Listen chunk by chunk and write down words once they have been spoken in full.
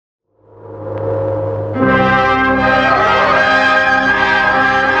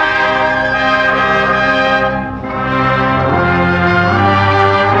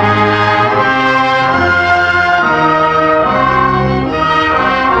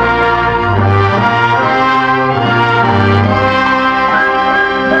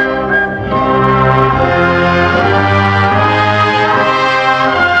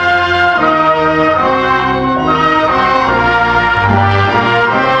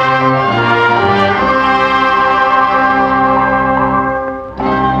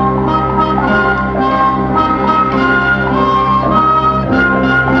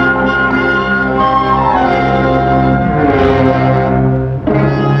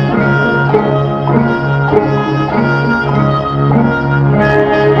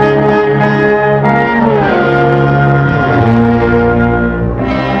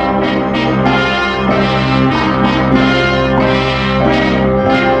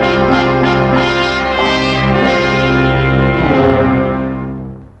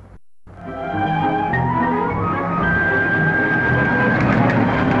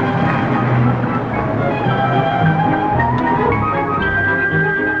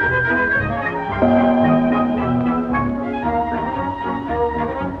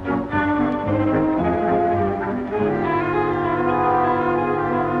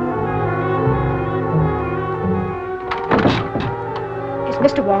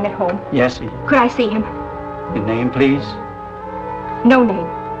Mr. Wong at home? Yes. Could I see him? Your name, please? No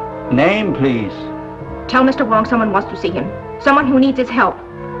name. Name, please. Tell Mr. Wong someone wants to see him. Someone who needs his help.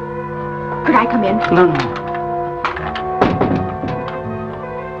 Could I come in? No.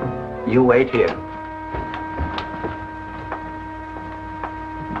 You wait here.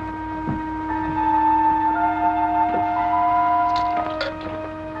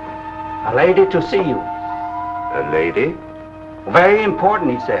 A lady to see you. A lady? Very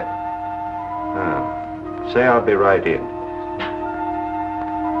important, he said. Say I'll be right in.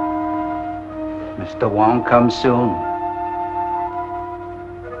 Mr. Wong comes soon.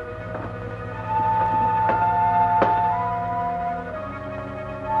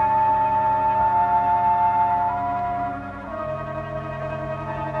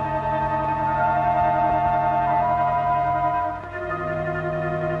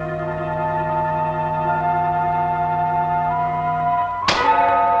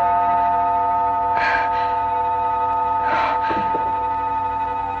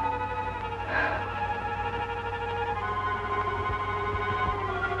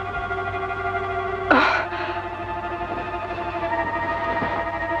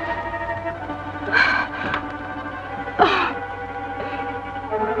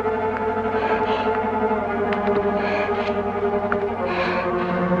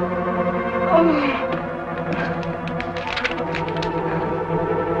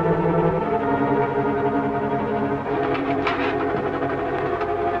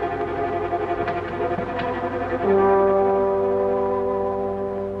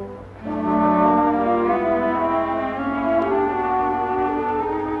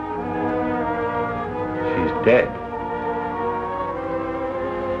 Dead.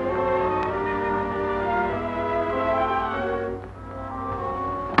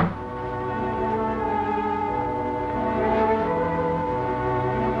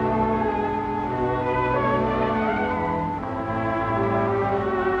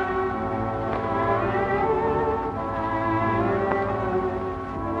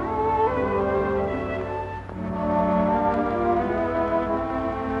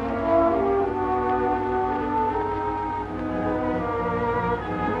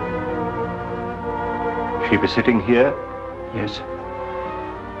 She be sitting here? Yes.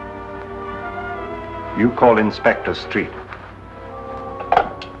 You call Inspector Street.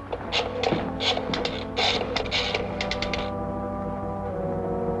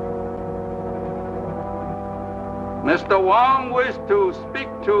 Mr. Wong wishes to speak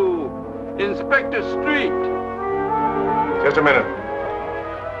to Inspector Street. Just a minute.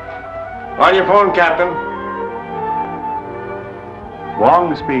 On your phone, Captain.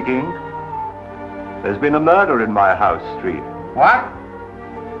 Wong speaking. There's been a murder in my house, Street. What?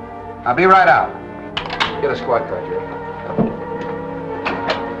 I'll be right out. Get a squad car, Jay.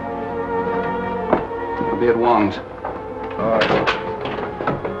 I'll be at Wong's. All right.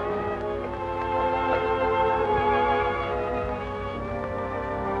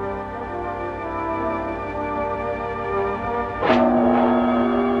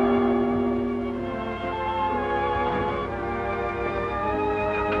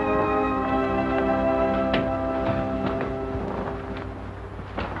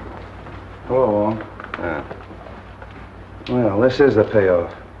 This is the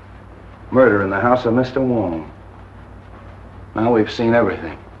payoff. Murder in the house of Mr. Wong. Now we've seen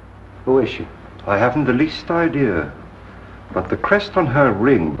everything. Who is she? I haven't the least idea. But the crest on her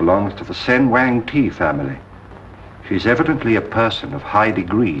ring belongs to the Sen Wang Ti family. She's evidently a person of high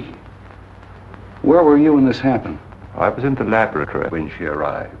degree. Where were you when this happened? I was in the laboratory when she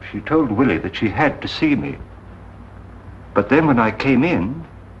arrived. She told Willie that she had to see me. But then when I came in,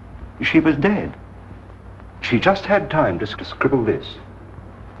 she was dead. She just had time to scribble this.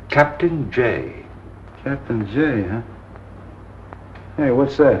 Captain J. Captain J, huh? Hey,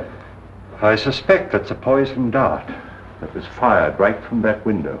 what's that? I suspect that's a poison dart that was fired right from that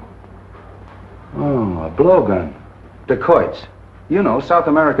window. Oh, a blowgun. Dacoits. You know, South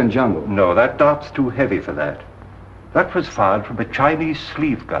American jungle. No, that dart's too heavy for that. That was fired from a Chinese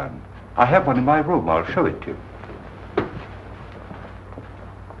sleeve gun. I have one in my room. I'll show it to you.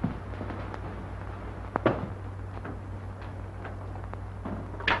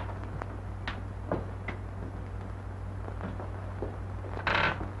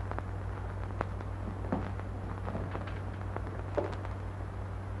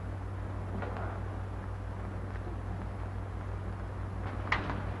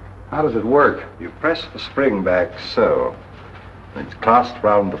 How does it work? You press the spring back so. It's clasped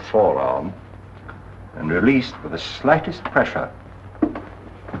round the forearm and released with the slightest pressure.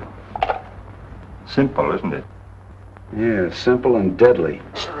 Simple, isn't it? Yeah, simple and deadly.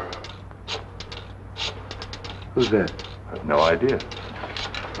 Who's that? I have no idea.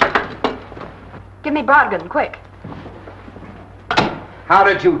 Give me Brodgan, quick. How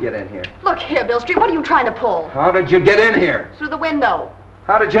did you get in here? Look here, Bill Street, what are you trying to pull? How did you get in here? Through the window.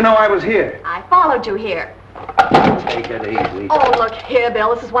 How did you know I was here? I followed you here. Take it easy. Oh, look here,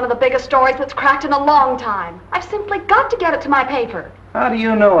 Bill. This is one of the biggest stories that's cracked in a long time. I've simply got to get it to my paper. How do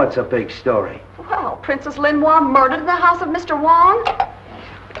you know it's a big story? Well, Princess Lin Hwa murdered in the house of Mr. Wong.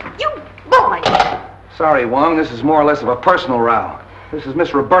 You boy! Sorry, Wong, this is more or less of a personal row. This is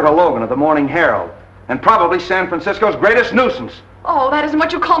Miss Roberta Logan of the Morning Herald, and probably San Francisco's greatest nuisance. Oh, that isn't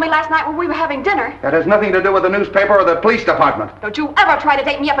what you called me last night when we were having dinner. That has nothing to do with the newspaper or the police department. Don't you ever try to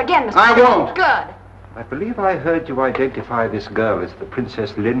date me up again, Mr. I won't. Good. I believe I heard you identify this girl as the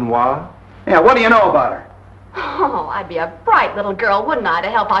Princess Lin Hwa. Yeah, what do you know about her? Oh, I'd be a bright little girl, wouldn't I, to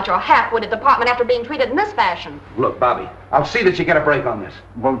help out your half-witted department after being treated in this fashion? Look, Bobby, I'll see that you get a break on this.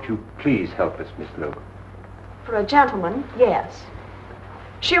 Won't you please help us, Miss Logan? For a gentleman, yes.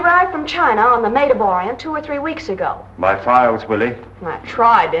 She arrived from China on the Maid of Orient 2 or 3 weeks ago. My files, Willie. I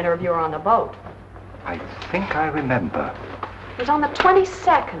tried to interview her on the boat. I think I remember. It was on the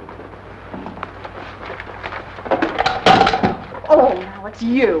 22nd. Oh, now it's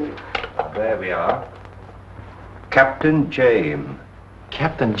you. There we are. Captain James.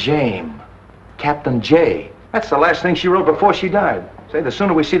 Captain James. Captain J. That's the last thing she wrote before she died. Say, the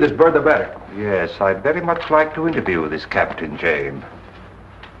sooner we see this bird, the better. Yes, I'd very much like to interview this Captain James.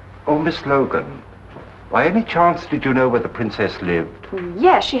 Oh, Miss Logan, by any chance did you know where the princess lived?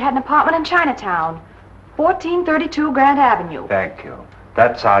 Yes, she had an apartment in Chinatown. 1432 Grant Avenue. Thank you.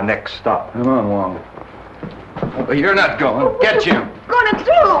 That's our next stop. Come on, Wong. Oh, you're not going. Get Jim. Going to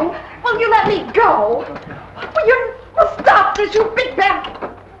do? Will you let me go? Well, stop this, you big bad.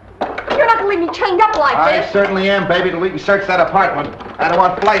 You're not going to leave me chained up like I this. certainly am, baby, till we can search that apartment. I don't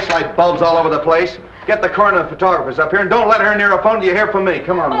want flashlight bulbs all over the place. Get the coroner and photographers up here, and don't let her near a phone till you hear from me.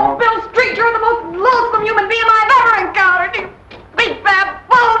 Come on, Oh, Wong. Bill Street, you're the most loathsome human being I've ever encountered. You big bad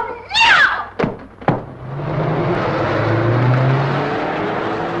bull. Yeah!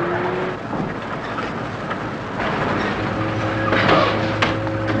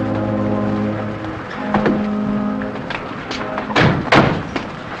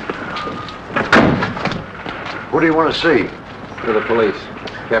 Who do you want to see? To the police.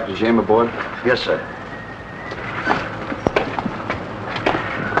 Captain James aboard? Yes, sir.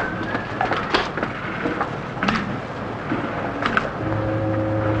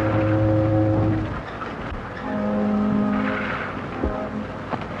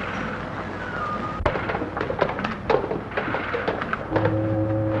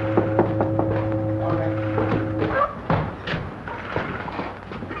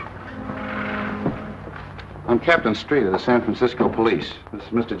 I'm Captain Street of the San Francisco Police. This is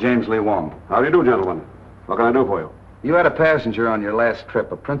Mr. James Lee Wong. How do you do, gentlemen? What can I do for you? You had a passenger on your last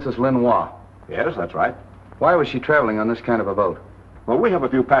trip, a Princess Lin Hwa. Yes, that's right. Why was she traveling on this kind of a boat? Well, we have a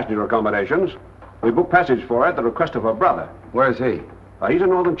few passenger accommodations. We booked passage for her at the request of her brother. Where's he? He's in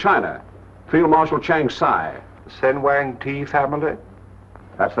northern China. Field Marshal Chang Sai. Sen Wang Ti family?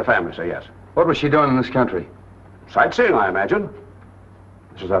 That's the family, sir, yes. What was she doing in this country? Sightseeing, I imagine.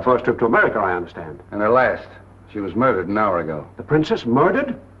 This is her first trip to America, I understand. And her last. She was murdered an hour ago. The princess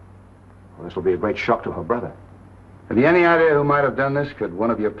murdered? Well, this will be a great shock to her brother. Have you any idea who might have done this? Could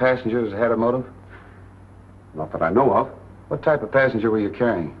one of your passengers have had a motive? Not that I know of. What type of passenger were you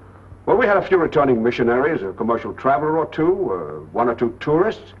carrying? Well, we had a few returning missionaries, a commercial traveler or two, one or two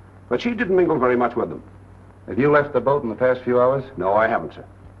tourists, but she didn't mingle very much with them. Have you left the boat in the past few hours? No, I haven't, sir.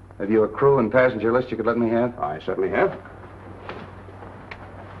 Have you a crew and passenger list you could let me have? I certainly have.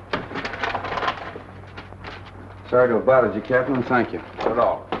 Sorry to have bothered you, Captain, and thank you. Not at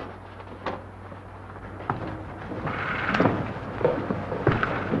all.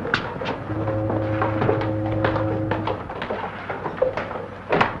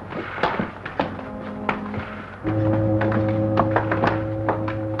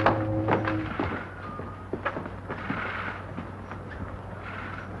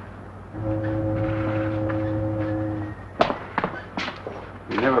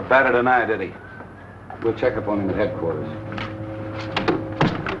 He never batted an eye, did he? We'll check up on him at headquarters.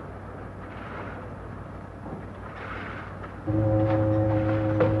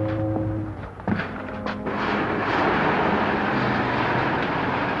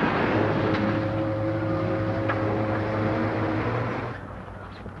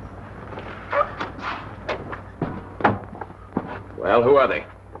 Well, who are they?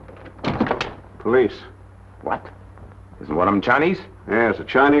 Police. What? Isn't one of them Chinese? Yes, a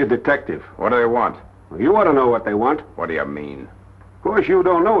Chinese detective. What do they want? You ought to know what they want. What do you mean? Of course, you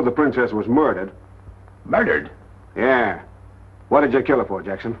don't know the princess was murdered. Murdered? Yeah. What did you kill her for,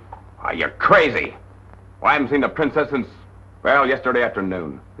 Jackson? Are you crazy? Well, I haven't seen the princess since, well, yesterday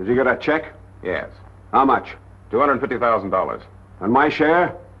afternoon. Did you get a check? Yes. How much? $250,000. And my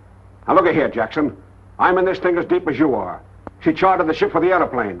share? Now, look here, Jackson. I'm in this thing as deep as you are. She chartered the ship for the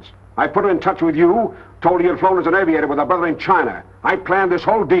airplanes. I put her in touch with you, told her you'd flown as an aviator with her brother in China. I planned this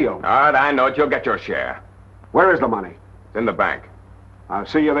whole deal. All right, I know it. You'll get your share. Where is the money? It's in the bank. I'll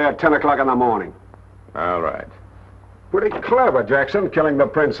see you there at 10 o'clock in the morning. All right. Pretty clever, Jackson, killing the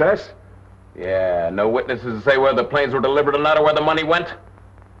princess. Yeah, no witnesses to say where the planes were delivered or not, or where the money went?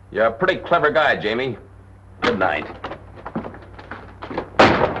 You're a pretty clever guy, Jamie. Good night.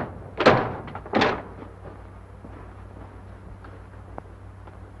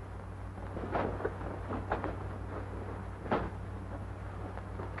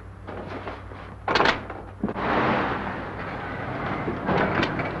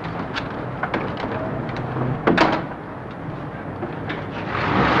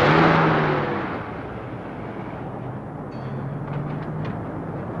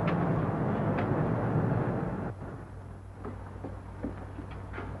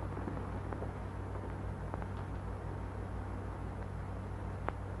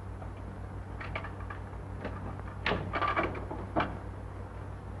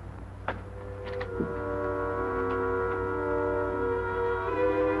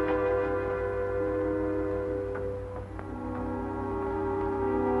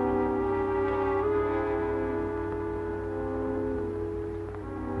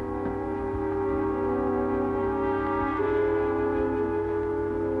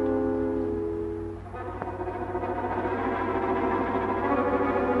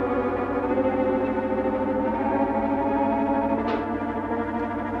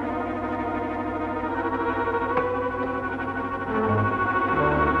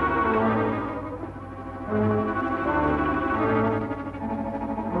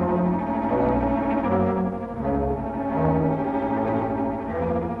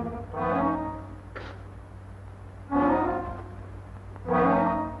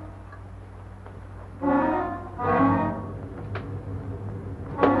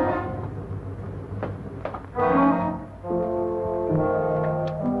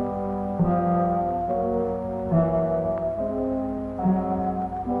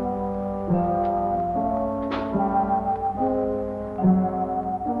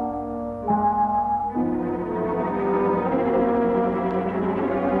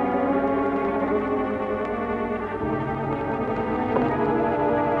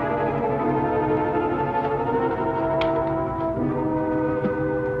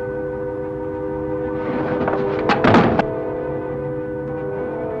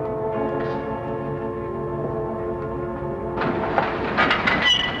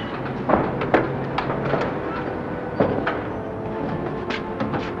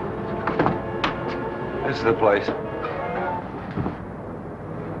 This is the place.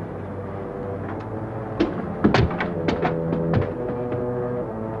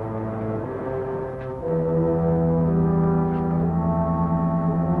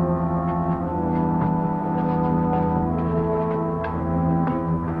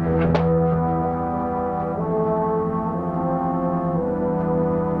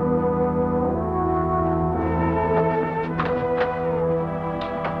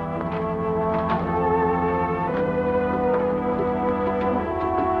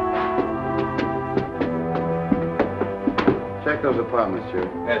 Check those apartments, Jerry.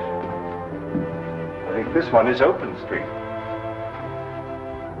 Yes. I think this one is Open Street.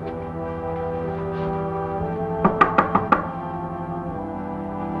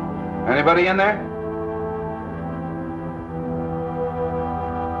 Anybody in there?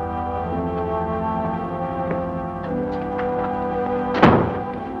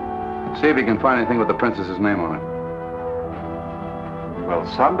 See if you can find anything with the princess's name on it. Well,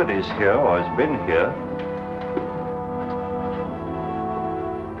 somebody's here or has been here.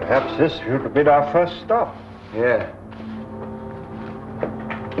 Perhaps this should have been our first stop. Yeah.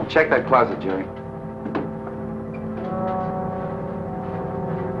 Check that closet, Jerry.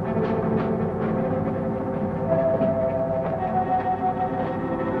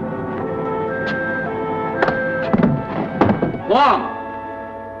 Wong!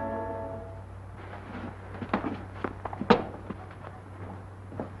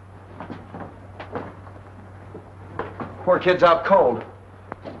 Poor kid's out cold.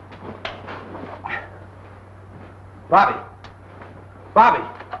 Bobby! Bobby!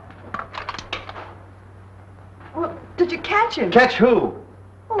 Well, did you catch him? Catch who?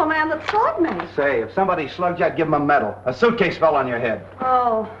 Well, the man that slugged me. Say, if somebody slugged you, I'd give him a medal. A suitcase fell on your head.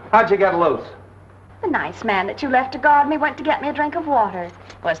 Oh. How'd you get loose? The nice man that you left to guard me went to get me a drink of water.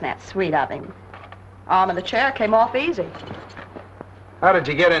 Wasn't that sweet of him? Arm of the chair came off easy. How did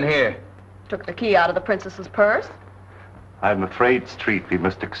you get in here? Took the key out of the princess's purse. I'm afraid, Street, we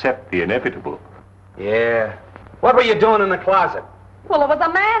must accept the inevitable. Yeah. What were you doing in the closet? Well, there was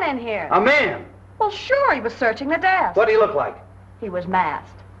a man in here. A man? Well, sure, he was searching the desk. What did he look like? He was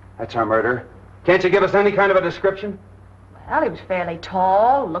masked. That's our murderer. Can't you give us any kind of a description? Well, he was fairly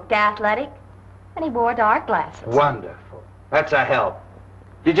tall, looked athletic, and he wore dark glasses. Wonderful. That's a help.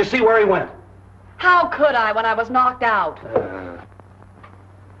 Did you see where he went? How could I when I was knocked out?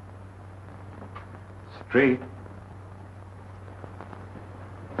 Street.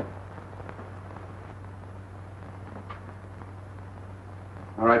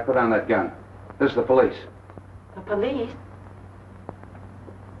 All right, put down that gun. This is the police. The police?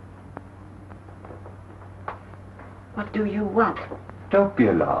 What do you want? Don't be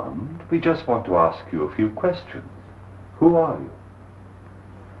alarmed. We just want to ask you a few questions. Who are you?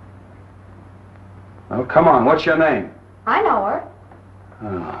 Oh, come on. What's your name? I know her.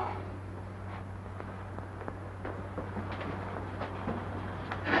 Oh.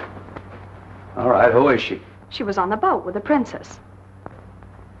 All right, who is she? She was on the boat with the princess.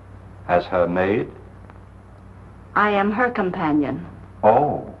 As her maid? I am her companion.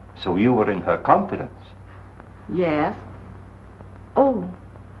 Oh, so you were in her confidence. Yes. Oh,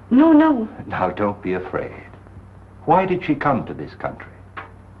 no, no. Now, don't be afraid. Why did she come to this country?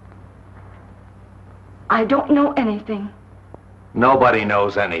 I don't know anything. Nobody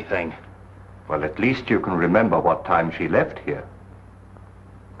knows anything. Well, at least you can remember what time she left here.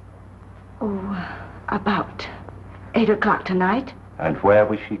 Oh, about 8 o'clock tonight. And where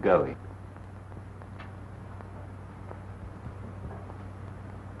was she going?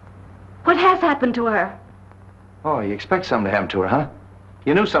 What has happened to her? Oh, you expect something to happen to her, huh?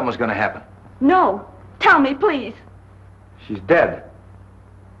 You knew something was going to happen. No. Tell me, please. She's dead.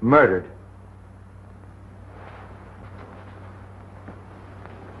 Murdered.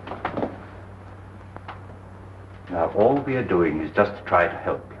 Now, all we are doing is just to try to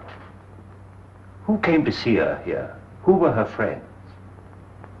help you. Who came to see her here? Who were her friends?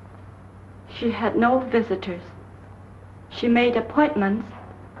 She had no visitors. She made appointments.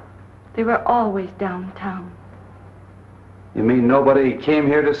 They were always downtown. You mean nobody came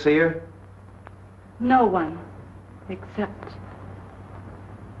here to see her? No one, except...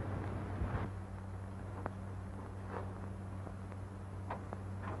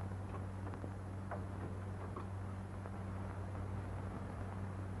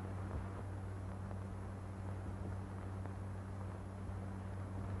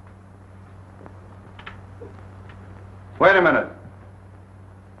 Wait a minute.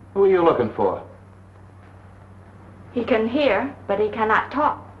 Who are you looking for? He can hear, but he cannot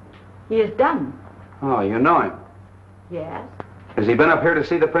talk. He is dumb. Oh, you know him. Yes. Has he been up here to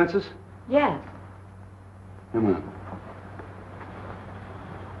see the princess? Yes. Come on.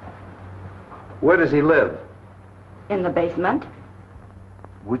 Where does he live? In the basement.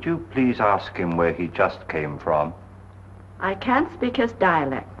 Would you please ask him where he just came from? I can't speak his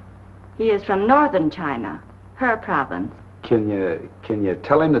dialect. He is from northern China, her province. Can you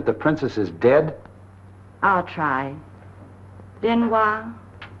tell him that the princess is dead? I'll try. Lin Hwa.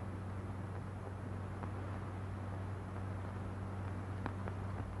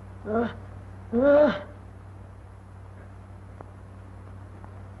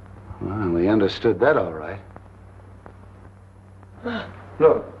 Well, he understood that all right.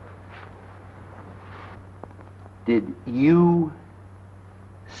 Look. Did you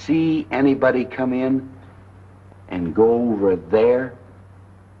see anybody come in and go over there?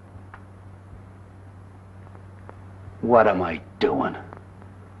 What am I doing?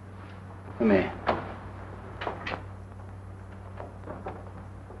 Come here.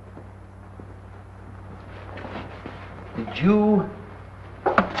 Did you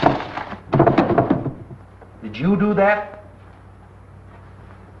do that?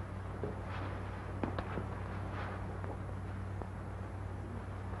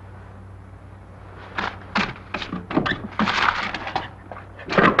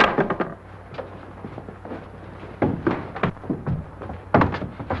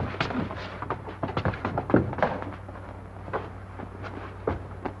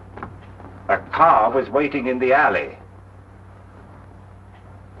 A car was waiting in the alley.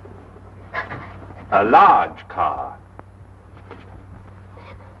 A large car.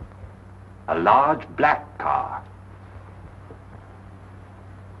 A large black car.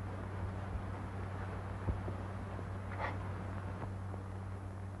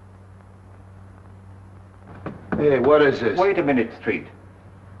 Hey, what is this? Wait a minute, Street.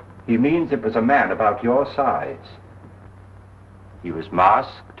 He means it was a man about your size. He was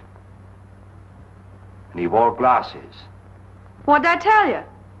masked, and he wore glasses. What'd I tell you?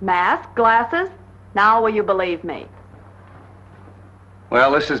 Mask, glasses? Now will you believe me?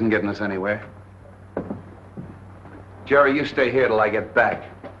 Well, this isn't getting us anywhere. Jerry, you stay here till I get back.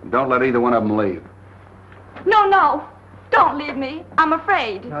 Don't let either one of them leave. No, no. Don't leave me. I'm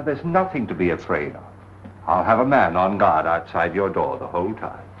afraid. Now, there's nothing to be afraid of. I'll have a man on guard outside your door the whole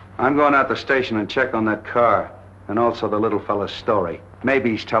time. I'm going out the station and check on that car, and also the little fella's story. Maybe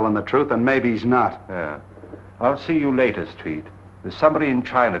he's telling the truth, and maybe he's not. Yeah. I'll see you later, Street. There's somebody in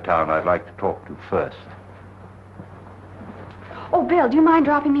Chinatown I'd like to talk to first. Oh, Bill, do you mind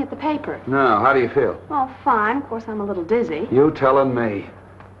dropping me at the paper? No, how do you feel? Oh, fine. Of course, I'm a little dizzy. You telling me.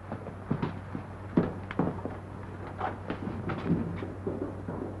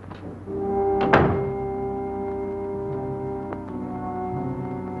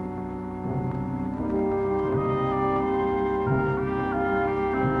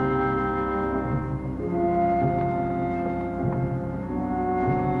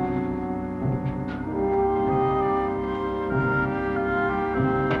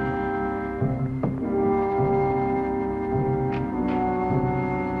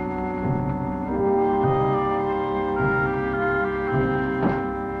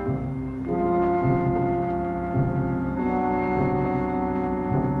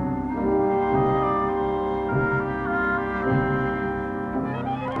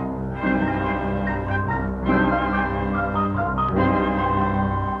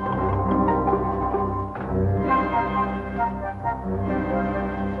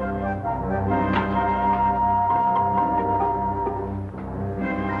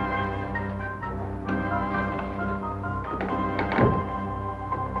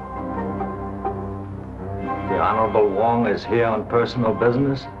 Wong is here on personal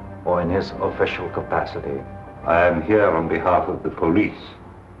business or in his official capacity? I am here on behalf of the police.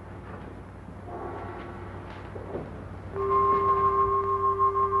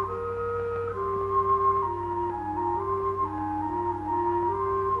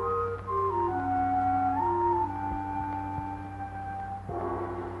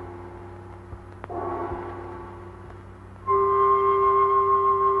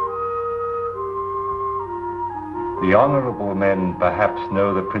 The honorable men perhaps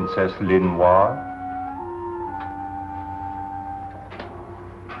know the Princess Lin Hwa?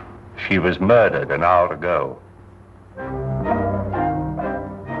 She was murdered an hour ago.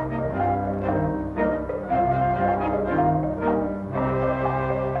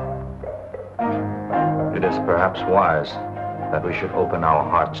 It is perhaps wise that we should open our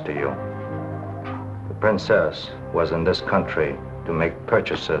hearts to you. The princess was in this country to make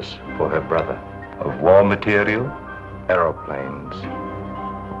purchases for her brother. Of war material? Aeroplanes.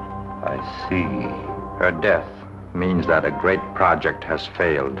 I see. Her death means that a great project has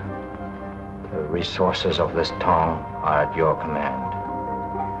failed. The resources of this town are at your command.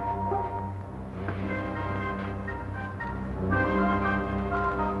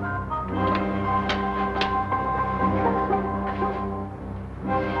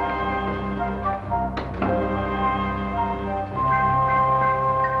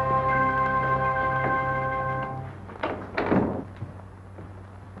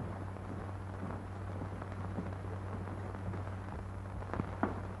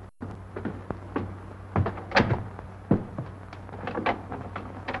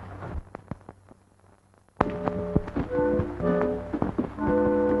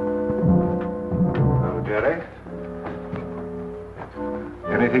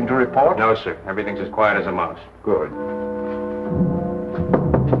 Anything to report? No, sir. Everything's as quiet as a mouse. Good.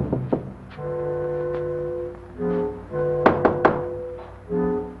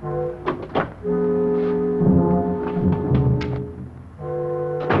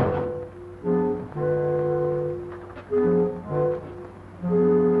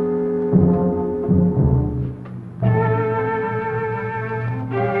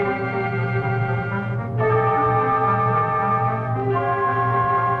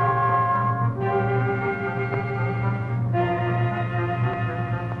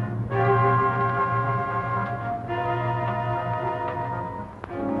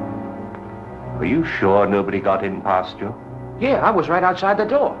 Are you sure nobody got in past you? Yeah, I was right outside the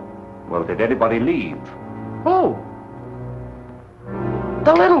door. Well, did anybody leave? Who?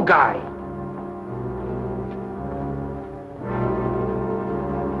 The little guy.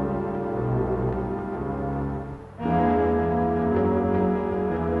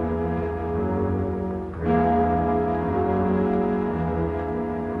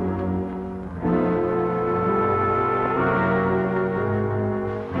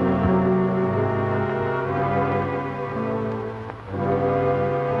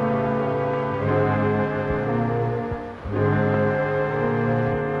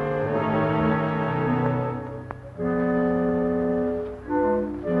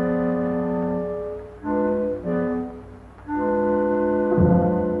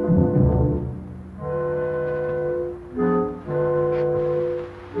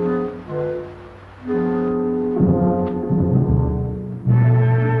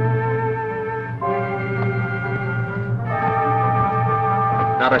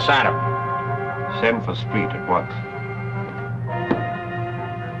 Not a sign of him. Send for Street at once.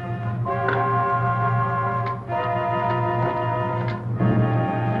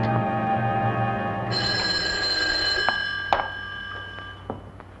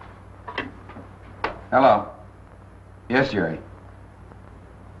 Hello. Yes, Jerry.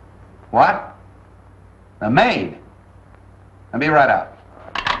 What? The maid? I'll be right out.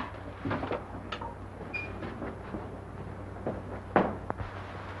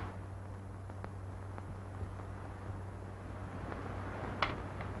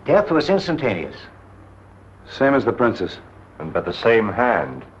 Death was instantaneous. Same as the princess. And by the same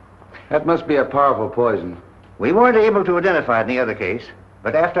hand. That must be a powerful poison. We weren't able to identify it in the other case,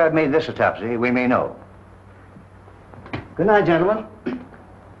 but after I've made this autopsy, we may know. Good night, gentlemen.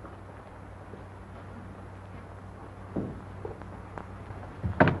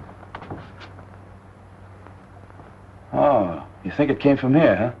 Oh, you think it came from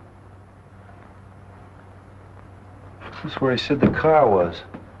here, huh? That's where he said the car was.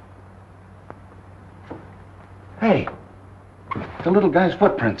 Hey, the little guy's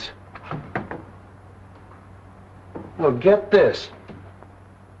footprints. Well, get this.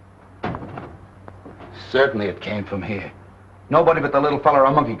 Certainly it came from here. Nobody but the little fella or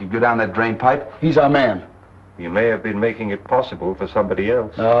a monkey could go down that drain pipe. He's our man. You may have been making it possible for somebody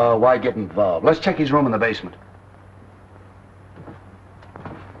else. Oh, why get involved? Let's check his room in the basement.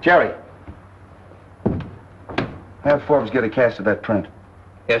 Jerry. Have Forbes get a cast of that print.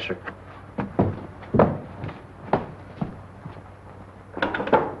 Yes, sir.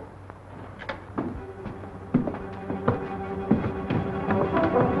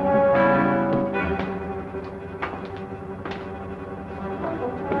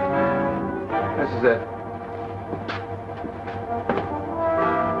 This is it.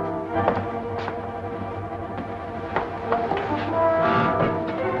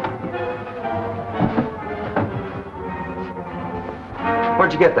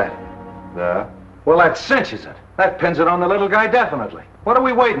 Where'd you get that? There. Well, that cinches it. That pins it on the little guy definitely. What are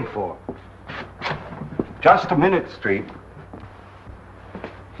we waiting for? Just a minute, Street.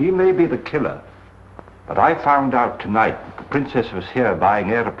 He may be the killer, but I found out tonight that the princess was here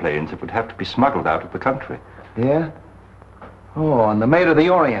buying airplanes that would have to be smuggled out of the country. Yeah? Oh, and the Maid of the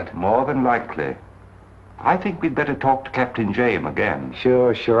Orient. More than likely. I think we'd better talk to Captain James again.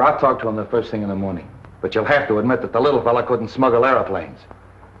 Sure. I'll talk to him the first thing in the morning. But you'll have to admit that the little fella couldn't smuggle airplanes.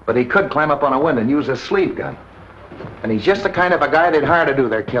 But he could climb up on a window and use his sleeve gun. And he's just the kind of a guy they'd hire to do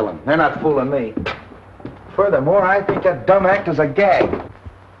their killing. They're not fooling me. Furthermore, I think that dumb act is a gag.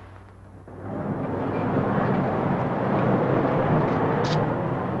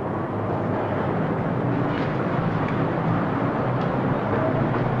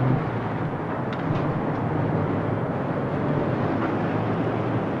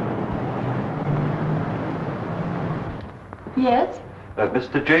 Yes?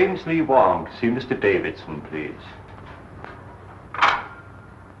 Mr. James Lee Wong, to see Mr. Davidson, please.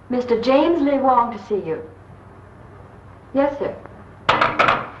 Mr. James Lee Wong to see you. Yes, sir.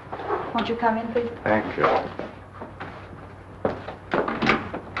 Won't you come in, please? Thank you.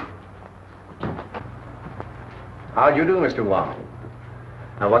 How do you do, Mr. Wong?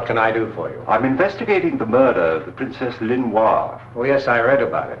 Now, what can I do for you? I'm investigating the murder of the Princess Lin Hwa. Oh, yes, I read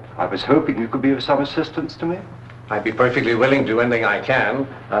about it. I was hoping you could be of some assistance to me. I'd be perfectly willing to do anything I can.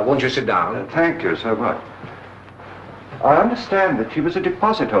 Won't you sit down? Thank you so much. I understand that she was a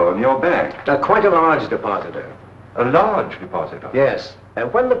depositor in your bank. Quite a large depositor. A large depositor? Yes.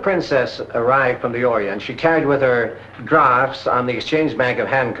 When the princess arrived from the Orient, she carried with her drafts on the Exchange Bank of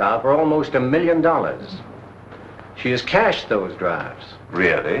Hancock for almost $1 million. She has cashed those drafts.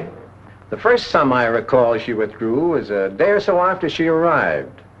 Really? The first sum I recall she withdrew was a day or so after she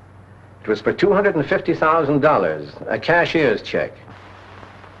arrived. It was for $250,000, a cashier's check.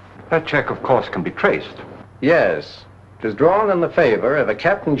 That check, of course, can be traced. Yes. It was drawn in the favor of a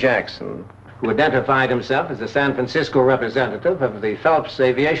Captain Jackson, who identified himself as the San Francisco representative of the Phelps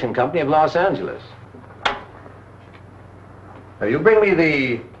Aviation Company of Los Angeles. Now, you bring me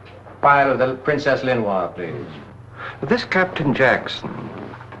the file of the Princess Lin Hwa, please. This Captain Jackson,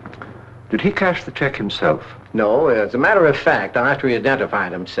 did he cash the check himself? No, as a matter of fact, after he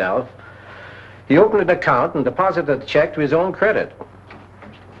identified himself, he opened an account and deposited the check to his own credit.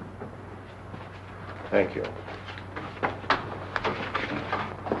 Thank you.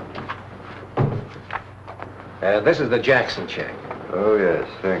 This is the Jackson check. Oh, yes,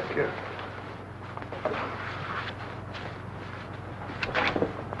 thank you.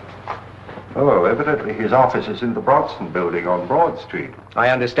 Oh, evidently his office is in the Bronson building on Broad Street. I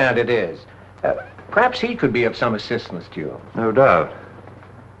understand it is. Perhaps he could be of some assistance to you. No doubt.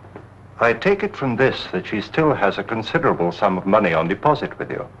 I take it from this that she still has a considerable sum of money on deposit with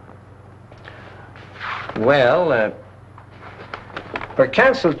you. Well, her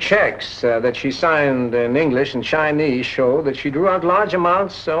canceled checks that she signed in English and Chinese show that she drew out large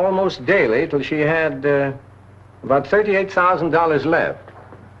amounts almost daily till she had about $38,000 left.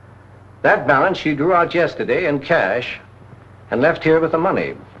 That balance she drew out yesterday in cash and left here with the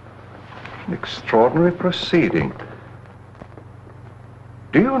money. Extraordinary proceeding.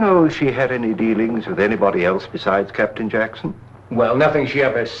 Do you know if she had any dealings with anybody else besides Captain Jackson? Well, nothing she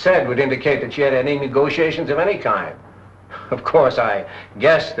ever said would indicate that she had any negotiations of any kind. Of course, I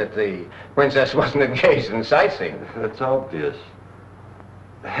guessed that the princess wasn't engaged in sightseeing. That's obvious.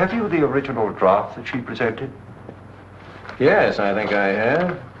 Have you the original draft that she presented? Yes, I think I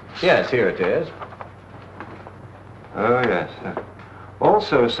have. Yes, here it is. Oh, yes.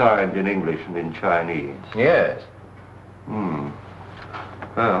 Also signed in English and in Chinese. Yes.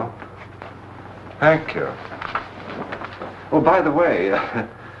 Well, thank you. Oh, by the way,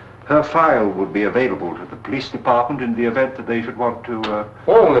 her file would be available to the police department in the event that they should want to...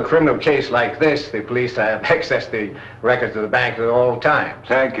 Oh, in a criminal case like this, the police have access to the records of the bank at all times.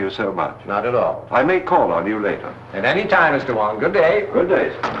 Thank you so much. Not at all. I may call on you later. At any time, Mr. Wong. Good day. Good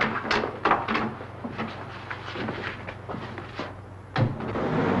day, sir.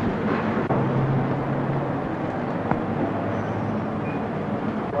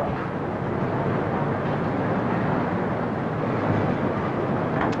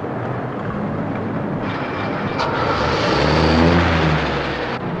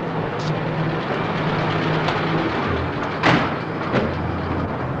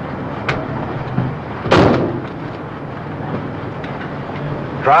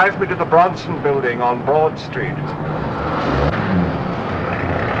 Drive me to the Bronson Building on Broad Street.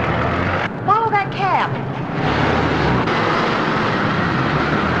 Follow that cab.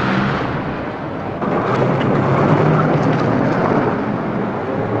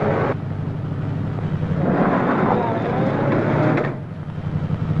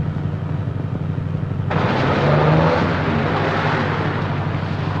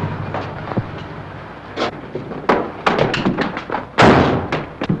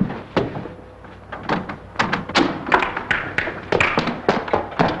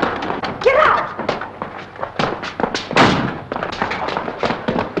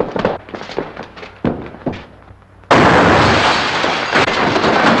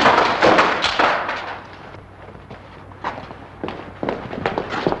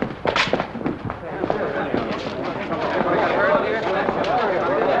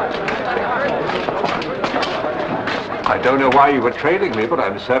 I don't know why you were trailing me, but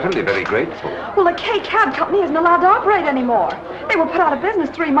I'm certainly very grateful. Well, the K Cab Company isn't allowed to operate anymore. They were put out of business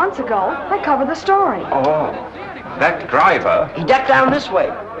 3 months ago. I covered the story. Oh, that driver? He ducked down this way.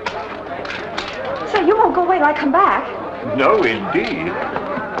 Say, you won't go away till I come back. No, indeed.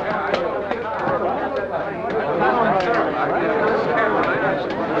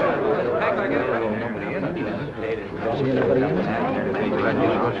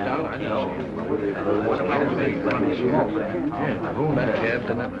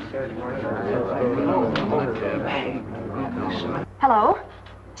 Hello?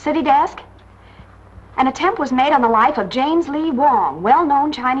 City desk? An attempt was made on the life of James Lee Wong,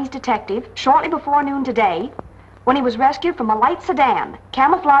 well-known Chinese detective, shortly before noon today, when he was rescued from a light sedan,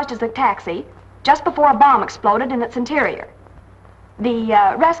 camouflaged as a taxi, just before a bomb exploded in its interior.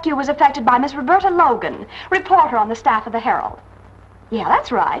 The rescue was effected by Miss Roberta Logan, reporter on the staff of the Herald. Yeah,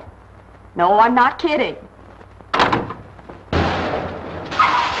 that's right. No, I'm not kidding.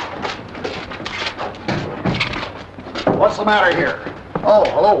 What's the matter here? Oh,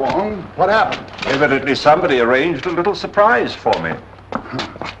 hello, Wong. What happened? Evidently somebody arranged a little surprise for me.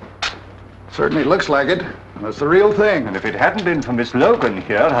 Certainly looks like it. That's the real thing. And if it hadn't been for Miss Logan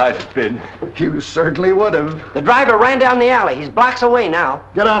here, I'd have been... You certainly would have. The driver ran down the alley. He's blocks away now.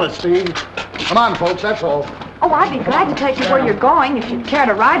 Get on it, Steve. Come on, folks, that's all. Oh, I'd be glad to take you where you're going if you'd care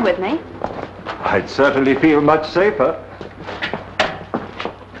to ride with me. I'd certainly feel much safer.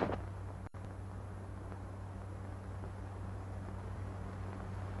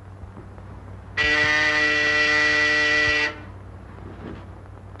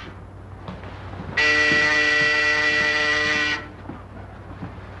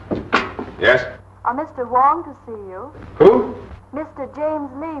 Yes? Mr. Wong to see you. Who? Mr.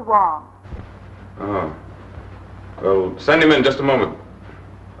 James Lee Wong. Oh. Well, send him in just a moment.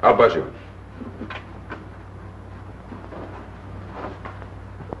 I'll buzz you.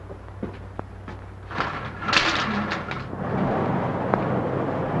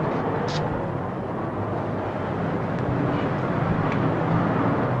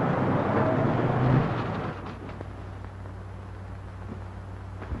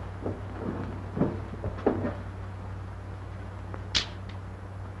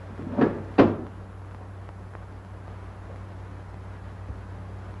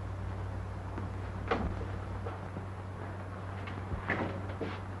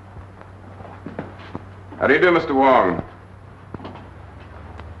 How do you do, Mr. Wong?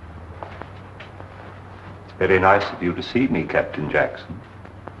 It's very nice of you to see me, Captain Jackson.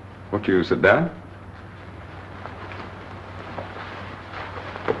 Won't you sit down?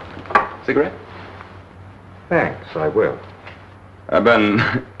 Cigarette? Thanks, I will. I've been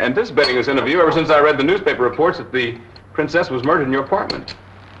anticipating this interview ever since I read the newspaper reports that the princess was murdered in your apartment.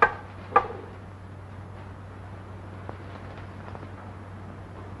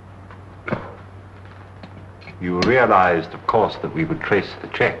 You realized, of course, that we would trace the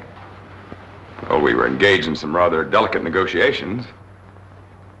check. Well, we were engaged in some rather delicate negotiations.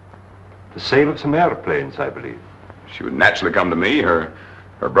 The sale of some airplanes, I believe. She would naturally come to me. Her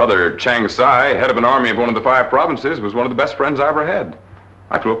brother, Chang Sai, head of an army of one of the 5 provinces, was one of the best friends I ever had.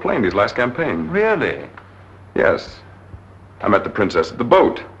 I flew a plane these last campaign. Really? Yes. I met the princess at the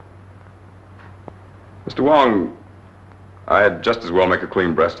boat. Mr. Wong, I'd just as well make a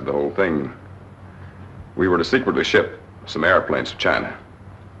clean breast of the whole thing. We were to secretly ship some airplanes to China.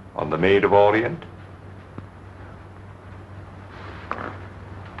 On the Maid of Orient?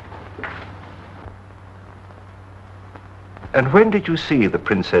 And when did you see the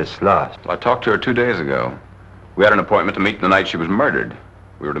princess last? Well, I talked to her 2 days ago. We had an appointment to meet the night she was murdered.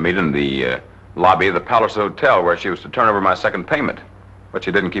 We were to meet in the lobby of the Palace Hotel where she was to turn over my second payment. But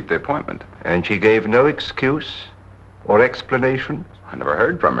she didn't keep the appointment. And she gave no excuse or explanation? I never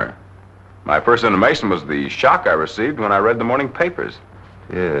heard from her. My first intimation was the shock I received when I read the morning papers.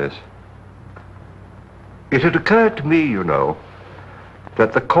 Yes. It had occurred to me, you know,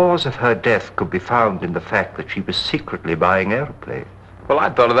 that the cause of her death could be found in the fact that she was secretly buying airplanes. Well,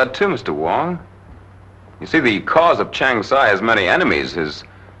 I thought of that too, Mr. Wong. You see, the cause of Chang Sai has many enemies. His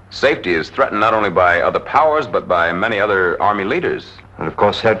safety is threatened not only by other powers, but by many other army leaders. And of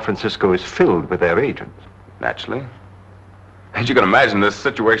course, San Francisco is filled with their agents. Naturally. As you can imagine, this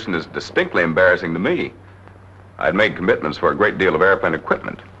situation is distinctly embarrassing to me. I'd made commitments for a great deal of airplane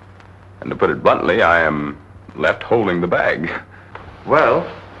equipment. And to put it bluntly, I am left holding the bag. Well,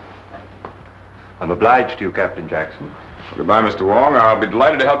 I'm obliged to you, Captain Jackson. Goodbye, Mr. Wong. I'll be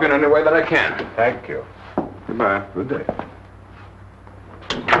delighted to help you in any way that I can. Thank you. Goodbye. Good day.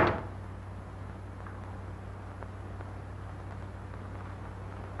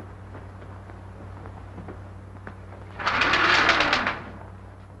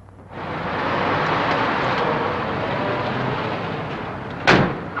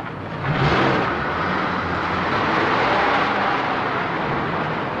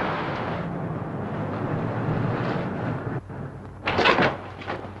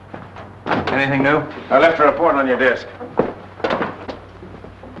 Anything new? I left a report on your desk.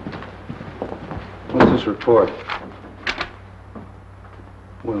 What's this report?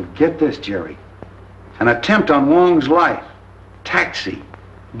 Well, get this, Jerry. An attempt on Wong's life. Taxi.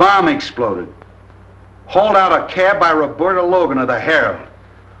 Bomb exploded. Hauled out a cab by Roberta Logan of the Herald.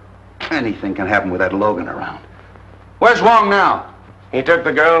 Anything can happen with that Logan around. Where's Wong now? He took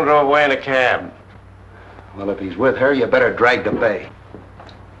the girl and drove away in a cab. Well, if he's with her, you better drag the bay.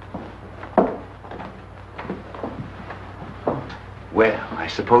 Well, I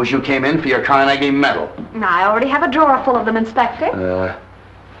suppose you came in for your Carnegie Medal. I already have a drawer full of them, Inspector.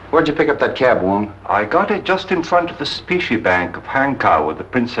 Where'd you pick up that cab, Wong? I got it just in front of the Specie Bank of Hankow, where the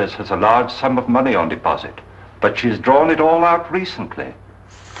princess has a large sum of money on deposit. But she's drawn it all out recently.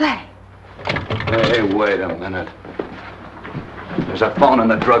 Say. Hey, wait a minute. There's a phone in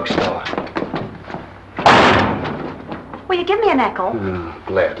the drugstore. Will you give me a nickel? Oh,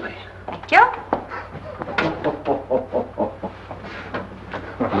 gladly. Thank you.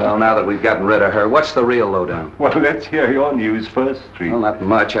 Well, now that we've gotten rid of her, what's the real lowdown? Well, let's hear your news first, Street. Well, not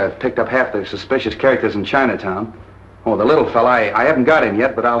much. I've picked up half the suspicious characters in Chinatown. Oh, the little fella, I haven't got him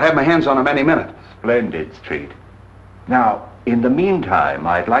yet, but I'll have my hands on him any minute. Splendid, Street. Now, in the meantime,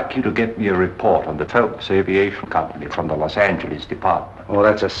 I'd like you to get me a report on the Phelps Aviation Company from the Los Angeles department. Oh,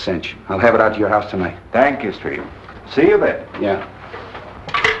 that's a cinch. I'll have it out to your house tonight. Thank you, Street. See you then. Yeah.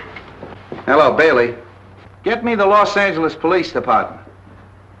 Hello, Bailey. Get me the Los Angeles Police Department.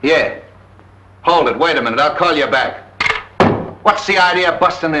 Yeah. Hold it. Wait a minute. I'll call you back. What's the idea of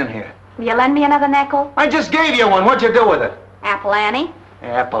busting in here? Will you lend me another nickel? I just gave you one. What'd you do with it? Apple Annie.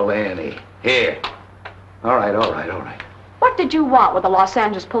 Apple Annie. Here. All right. What did you want with the Los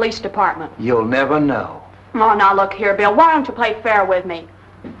Angeles Police Department? You'll never know. Oh, now look here, Bill. Why don't you play fair with me?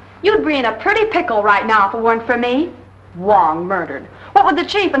 You'd be in a pretty pickle right now if it weren't for me. Wong murdered. What would the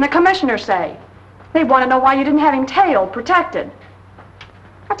chief and the commissioner say? They'd want to know why you didn't have him tailed, protected.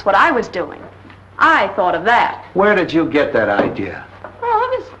 That's what I was doing. I thought of that. Where did you get that idea?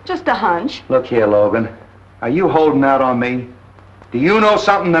 Oh, it was just a hunch. Look here, Logan. Are you holding out on me? Do you know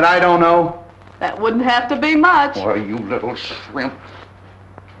something that I don't know? That wouldn't have to be much. Why, you little shrimp.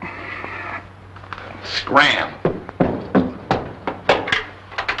 Scram.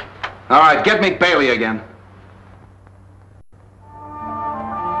 All right, get me Bailey again.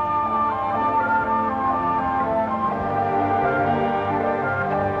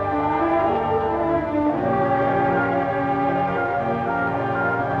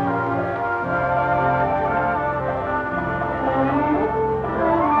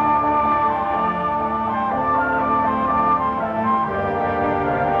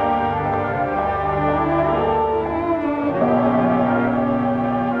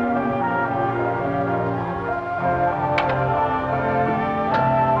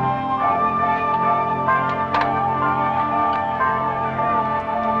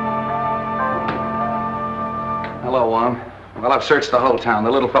 I've searched the whole town. The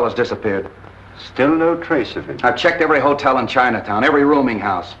little fella's disappeared. Still no trace of him. I've checked every hotel in Chinatown, every rooming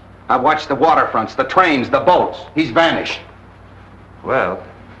house. I've watched the waterfronts, the trains, the boats. He's vanished. Well,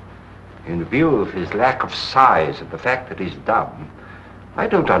 in view of his lack of size and the fact that he's dumb, I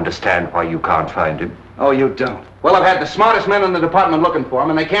don't understand why you can't find him. Oh, you don't? Well, I've had the smartest men in the department looking for him,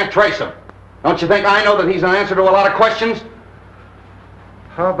 and they can't trace him. Don't you think I know that he's an answer to a lot of questions?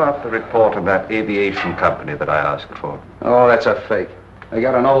 How about the report on that aviation company that I asked for? Oh, that's a fake. They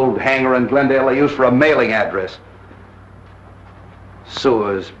got an old hangar in Glendale they use for a mailing address.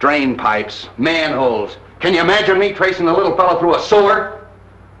 Sewers, drain pipes, manholes. Can you imagine me tracing the little fellow through a sewer?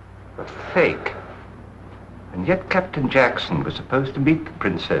 A fake. And yet Captain Jackson was supposed to meet the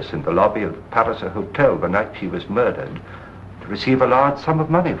princess in the lobby of the Palliser Hotel the night she was murdered to receive a large sum of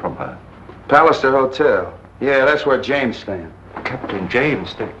money from her. Palliser Hotel. Yeah, that's where James staying. Captain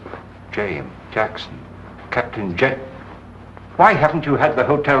James Jackson. Captain Why haven't you had the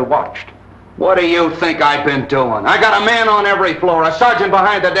hotel watched? What do you think I've been doing? I got a man on every floor, a sergeant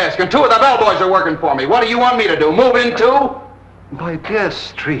behind the desk, and 2 of the bellboys are working for me. What do you want me to do, move in too? My dear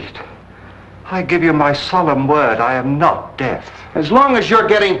Street, I give you my solemn word, I am not deaf. As long as you're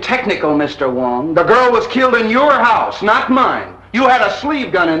getting technical, Mr. Wong, the girl was killed in your house, not mine. You had a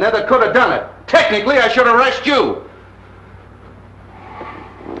sleeve gun in there that could have done it. Technically, I should arrest you.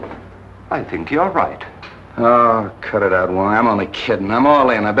 I think you're right. Oh, cut it out, Wong. I'm only kidding. I'm all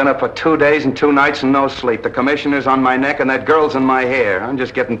in. I've been up for 2 days and 2 nights and no sleep. The commissioner's on my neck and that girl's in my hair. I'm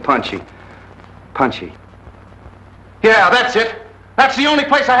just getting punchy. Punchy. Yeah, that's it. That's the only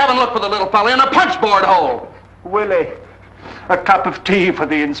place I haven't looked for the little fella, in a punchboard hole. Willie, a cup of tea for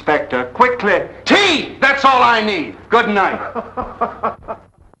the inspector. Quickly. Tea! That's all I need. Good night.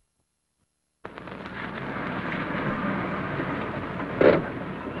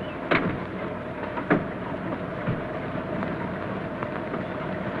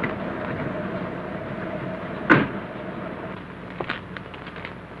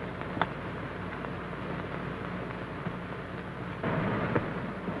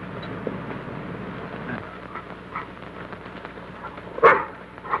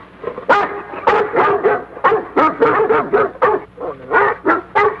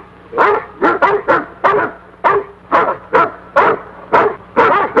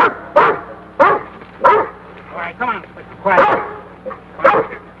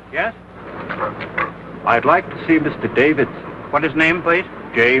 I'd like to see Mr. Davidson. What is his name, please?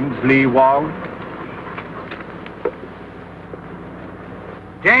 James Lee Wong.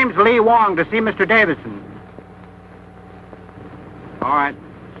 James Lee Wong to see Mr. Davidson. All right.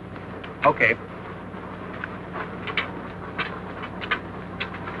 Okay.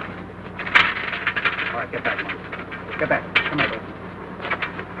 All right, get back, Wong. Get back. Come here, boy.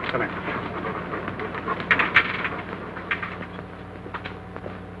 Come here.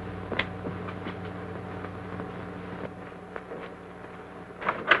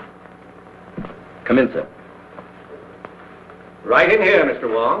 Come in, sir. Right in here,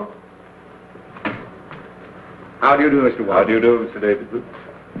 Mr. Wong. How do you do, Mr. Wong? How do you do, Mr. Davidson?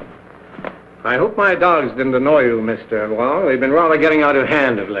 I hope my dogs didn't annoy you, Mr. Wong. They've been rather getting out of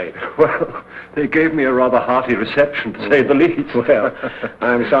hand of late. Well, they gave me a rather hearty reception, to say the least. Well,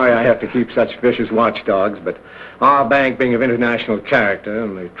 I'm sorry I have to keep such vicious watchdogs, but our bank being of international character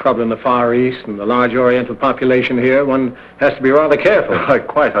and the trouble in the Far East and the large Oriental population here, one has to be rather careful. I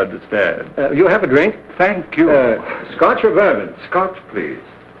quite understand. You have a drink? Thank you. Scotch or bourbon? Scotch, please,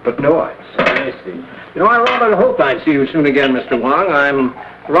 but no ice. I see. You know, I rather hoped I'd see you soon again, Mr. Wong. I'm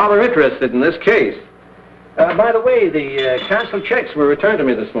rather interested in this case. By the way, the canceled checks were returned to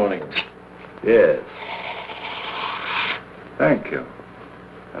me this morning. Yes. Thank you.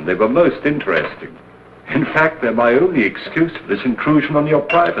 And they were most interesting. In fact, they're my only excuse for this intrusion on your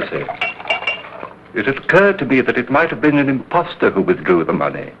privacy. It had occurred to me that it might have been an imposter who withdrew the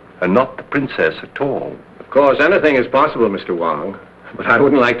money, and not the princess at all. Of course, anything is possible, Mr. Wong. But I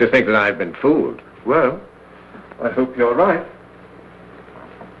wouldn't like to think that I've been fooled. Well, I hope you're right.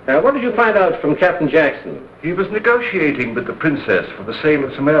 What did you find out from Captain Jackson? He was negotiating with the princess for the sale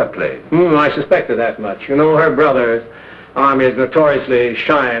of some airplanes. I suspected that much. You know, her brother's army is notoriously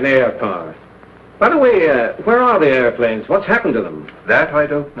shy in air power. By the way, where are the airplanes? What's happened to them? That I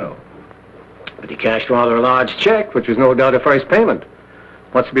don't know. But he cashed rather a large check, which was no doubt a first payment.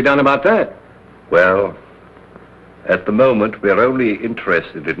 What's to be done about that? Well, at the moment, we're only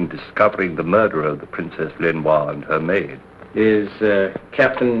interested in discovering the murderer of the Princess Lin Hwa and her maid. Is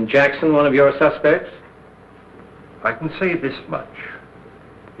Captain Jackson one of your suspects? I can say this much.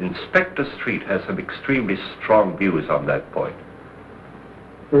 Inspector Street has some extremely strong views on that point.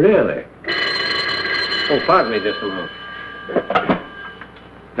 Really? Oh, pardon me just a moment.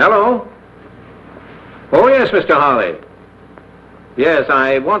 Hello? Oh, yes, Mr. Holly. Yes,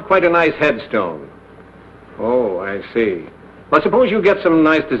 I want quite a nice headstone. Oh, I see. Well, suppose you get some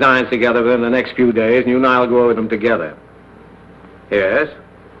nice designs together within the next few days, and you and I'll go over them together. Yes?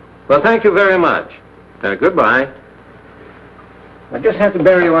 Well, thank you very much. Goodbye. I just have to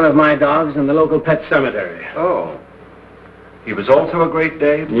bury one of my dogs in the local pet cemetery. Oh. He was also a Great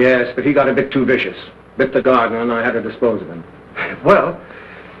Dane? Yes, but he got a bit too vicious. Bit the gardener, and I had to dispose of him. Well,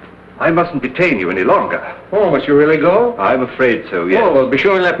 I mustn't detain you any longer. Oh, must you really go? I'm afraid so, yes. Oh, well, be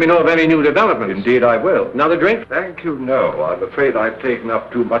sure and let me know of any new developments. Indeed, I will. Another drink? Thank you, no. I'm afraid I've taken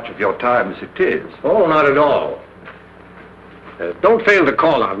up too much of your time as it is. Oh, not at all. Don't fail to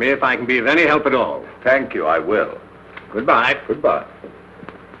call on me if I can be of any help at all. Thank you, I will. Goodbye. Goodbye.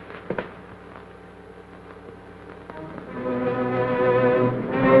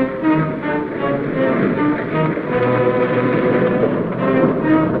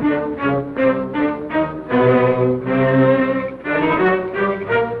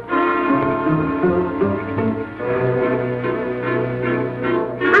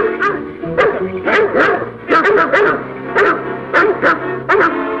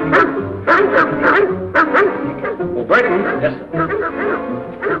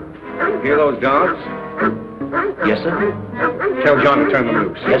 Hear those dogs? Yes, sir. Tell John to turn them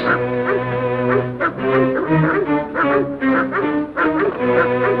loose. Yes, sir.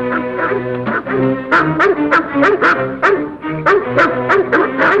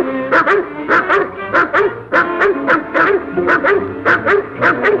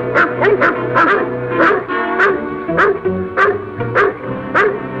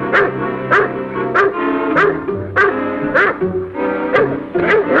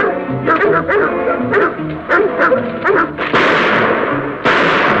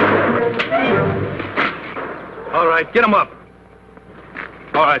 All right, get him up.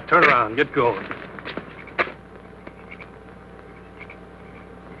 All right, turn around, get going.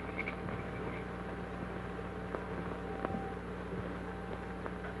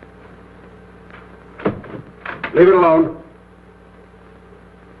 Leave it alone.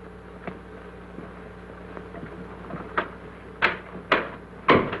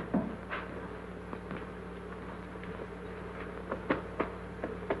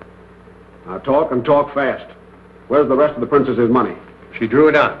 Now talk and talk fast. Where's the rest of the princess's money? She drew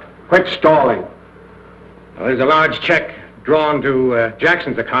it out. Quit stalling. Well, there's a large check drawn to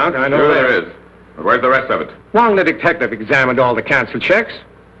Jackson's account. I know Sure that. there is. But where's the rest of it? Wong, the detective, examined all the canceled checks.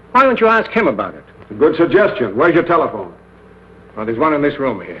 Why don't you ask him about it? It's a good suggestion. Where's your telephone? Well, there's one in this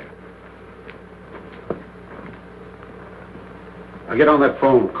room here. Now get on that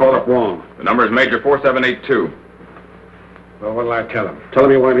phone. Call up Wong. The number is Major 4782. Well, what'll I tell him? Tell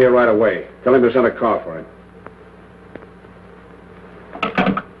him you want him here right away. Tell him to send a car for him.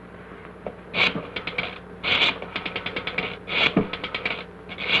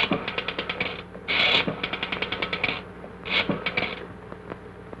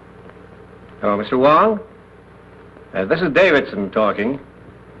 Hello, Mr. Wong? This is Davidson talking.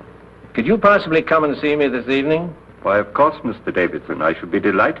 Could you possibly come and see me this evening? Why, of course, Mr. Davidson. I should be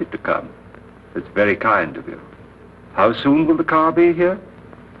delighted to come. It's very kind of you. How soon will the car be here?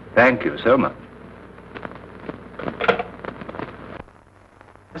 Thank you so much.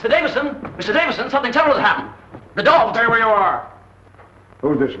 Mr. Davison, something terrible has happened. The dog. Stay where you are.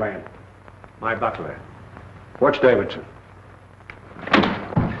 Who's this man? My butler. What's Davidson?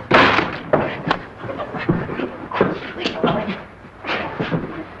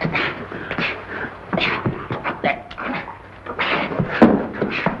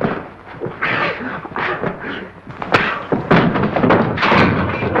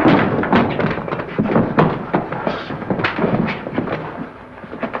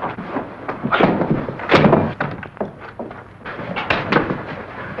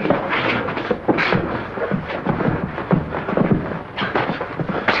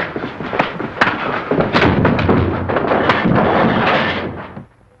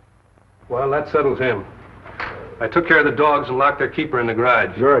 Well, that settles him. I took care of the dogs and locked their keeper in the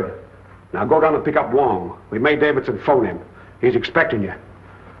garage. Good. Now go down and pick up Wong. We made Davidson phone him. He's expecting you.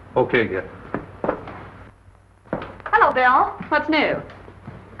 Okay, Git. Hello, Bill. What's new?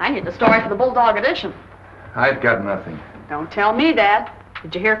 I need the story for the Bulldog edition. I've got nothing. Don't tell me that.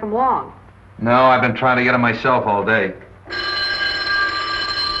 Did you hear from Wong? No, I've been trying to get him myself all day.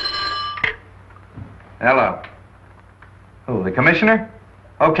 Hello. Who, the commissioner?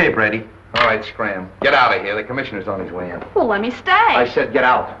 Okay, Brady. All right, scram. Get out of here. The commissioner's on his way in. Well, let me stay. I said get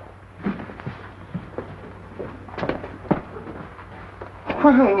out.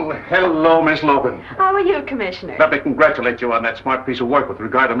 Well, hello, Miss Logan. How are you, Commissioner? Let me congratulate you on that smart piece of work with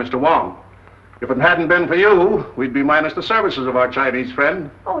regard to Mr. Wong. If it hadn't been for you, we'd be minus the services of our Chinese friend.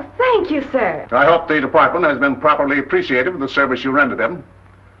 Oh, thank you, sir. I hope the department has been properly appreciative of the service you rendered them.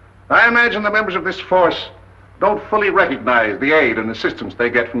 I imagine the members of this force don't fully recognize the aid and assistance they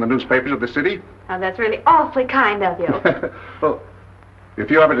get from the newspapers of the city. Oh, that's really awfully kind of you. Well, if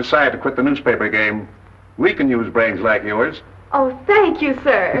you ever decide to quit the newspaper game, we can use brains like yours. Oh, thank you,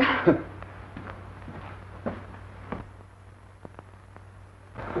 sir.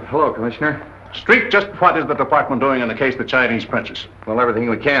 Hello, Commissioner. Street, just what is the department doing in the case of the Chinese princess? Well, everything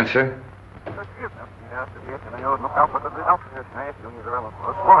we can, sir.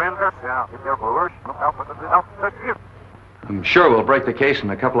 I'm sure we'll break the case in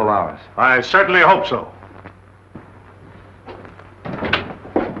a couple of hours. I certainly hope so.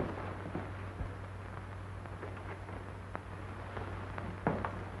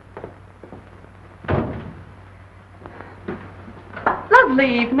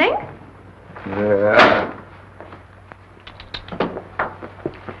 Lovely evening. Yeah.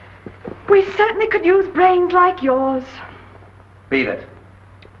 We certainly could use brains like yours. Beat it.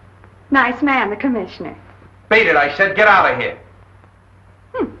 Nice man, the Commissioner. Beat it, I said. Get out of here.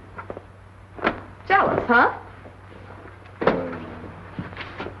 Jealous, huh?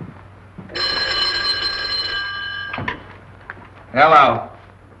 Hello.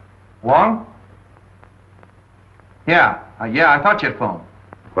 Wong? Yeah, I thought you'd phone.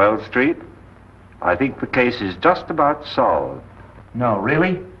 Well, Street, I think the case is just about solved. No,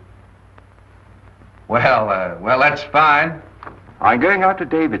 really? Well, that's fine. I'm going out to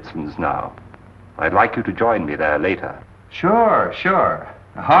Davidson's now. I'd like you to join me there later. Sure.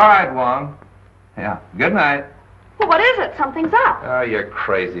 All right, Wong. Yeah, good night. Well, what is it? Something's up. Oh, you're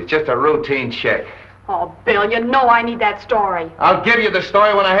crazy. It's just a routine check. Oh, Bill, you know I need that story. I'll give you the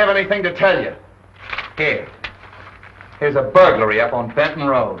story when I have anything to tell you. Here's a burglary up on Benton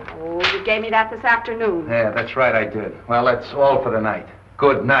Road. Oh, you gave me that this afternoon. Yeah, that's right, I did. Well, that's all for the night.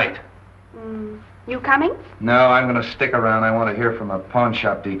 Good night. You coming? No, I'm going to stick around. I want to hear from a pawn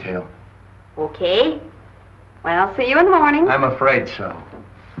shop detail. Okay. Well, I'll see you in the morning. I'm afraid so.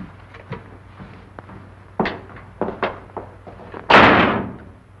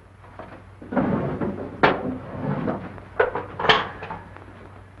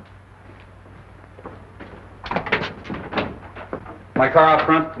 My car out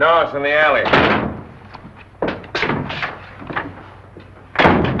front? No, it's in the alley.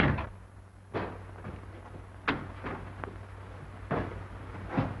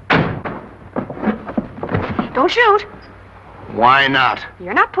 Don't shoot. Why not?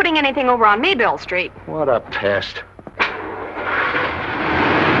 You're not putting anything over on me, Bill Street. What a pest.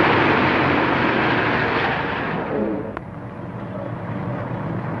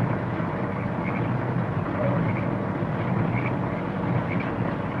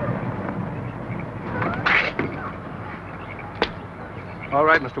 All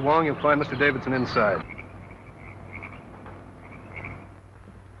right, Mr. Wong, you'll find Mr. Davidson inside.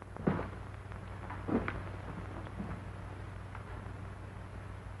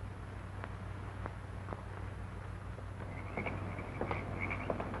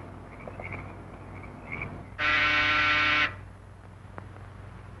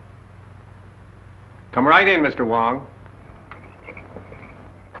 Come right in, Mr. Wong.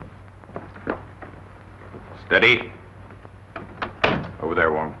 Steady. Over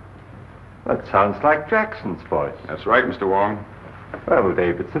there, Wong. That sounds like Jackson's voice. That's right, Mr. Wong. Well,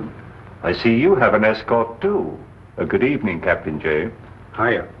 Davidson, I see you have an escort, too. Good evening, Captain J.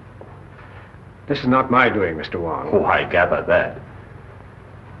 Hiya. This is not my doing, Mr. Wong. Oh, I gather that.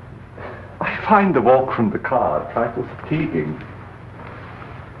 I find the walk from the car a trifle fatiguing.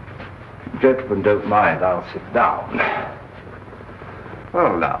 If you gentlemen don't mind, I'll sit down.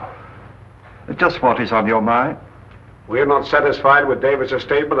 Well, now, just what is on your mind? We're not satisfied with Davis'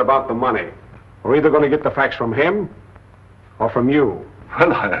 statement about the money. We're either going to get the facts from him or from you.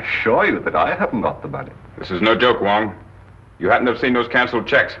 Well, I assure you that I haven't got the money. This is no joke, Wong. You happen to have seen those canceled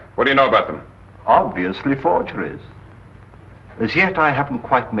checks. What do you know about them? Obviously forgeries. As yet, I haven't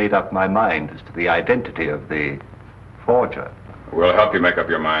quite made up my mind as to the identity of the forger. We'll help you make up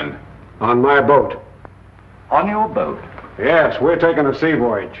your mind. On my boat. On your boat? Yes, we're taking a sea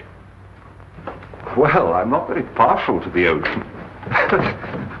voyage. Well, I'm not very partial to the ocean.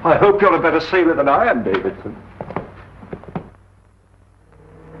 I hope you're a better sailor than I am, Davidson.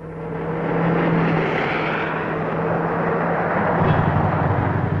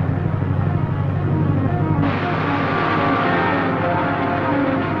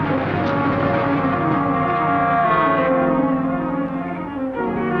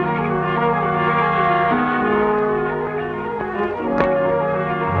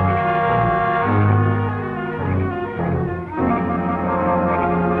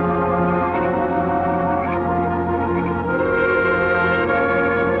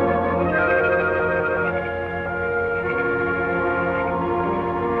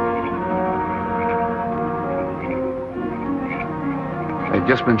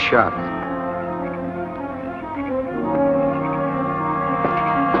 Just been shot.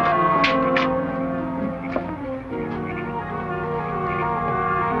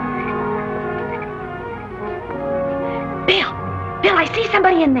 Bill, I see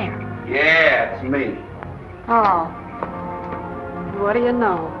somebody in there. Yeah, it's me. Oh. What do you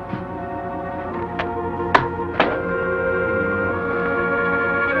know?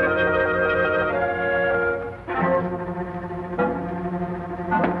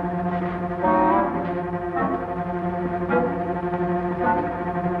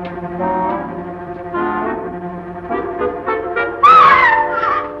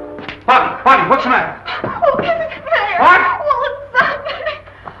 What's the matter? Oh, it's there. What? Well, it's something.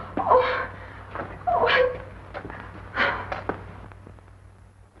 Oh.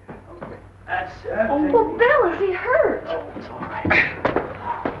 That's Oh, well, Bill, is he hurt? Oh, it's all right.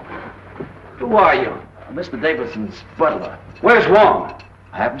 Who are you? Mr. Davidson's butler. Where's Wong?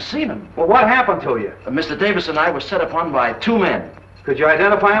 I haven't seen him. Well, what happened to you? Mr. Davis and I were set upon by two men. Could you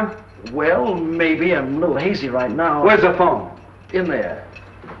identify him? Well, maybe. I'm a little hazy right now. Where's the phone? In there.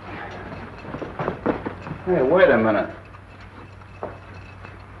 Hey, wait a minute.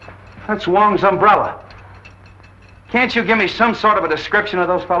 That's Wong's umbrella. Can't you give me some sort of a description of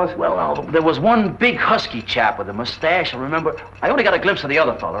those fellas? Well, there was one big husky chap with a mustache, I remember. I only got a glimpse of the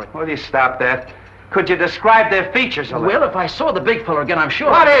other fella. Will you stop that? Could you describe their features a little? Well, if I saw the big fella again, I'm sure.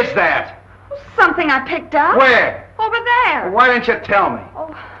 What is that? Something I picked up. Where? Over there. Why didn't you tell me?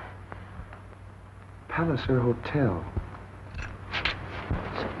 Oh. Palliser Hotel.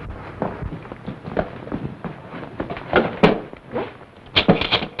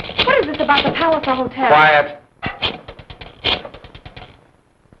 What is this about the Palliser Hotel? Quiet.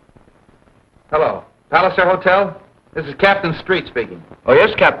 Hello. Palliser Hotel? This is Captain Street speaking. Oh,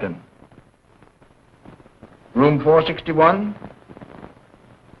 yes, Captain. Room 461?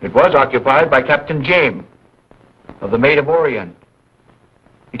 It was occupied by Captain James of the Maid of Orient.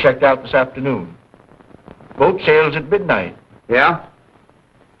 He checked out this afternoon. Boat sails at midnight. Yeah?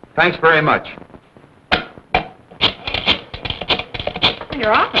 Thanks very much.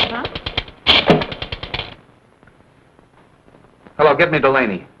 Your office, huh? Hello, get me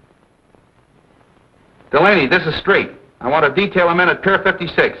Delaney. Delaney, this is Street. I want to detail a man at Pier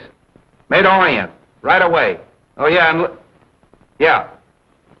 56. Maid Orient. Right away. Oh, yeah, and... yeah.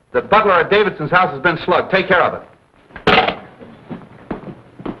 The butler at Davidson's house has been slugged. Take care of it.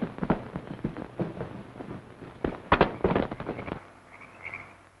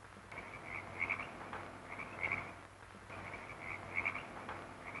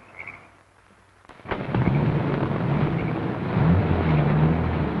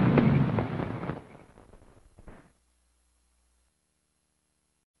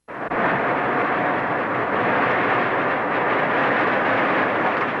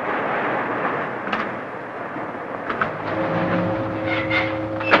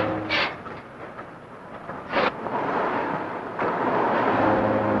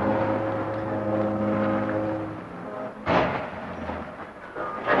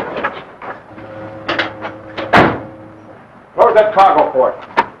 Close that cargo port.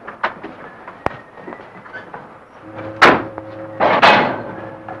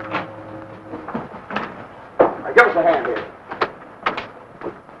 Now, give us a hand here.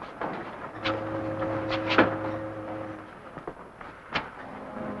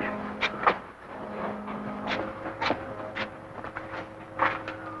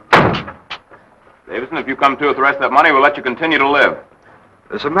 Davison, if you come to with the rest of that money, we'll let you continue to live.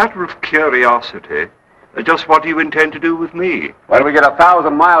 As a matter of curiosity, just what do you intend to do with me? When we get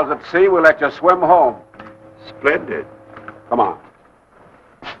 1,000 miles at sea, we'll let you swim home. Splendid. Come on.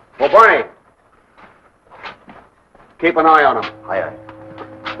 Oh, Barney. Keep an eye on him. Aye, aye.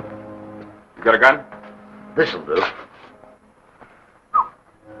 You got a gun? This'll do.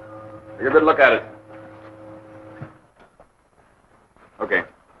 Take a good look at it. Okay.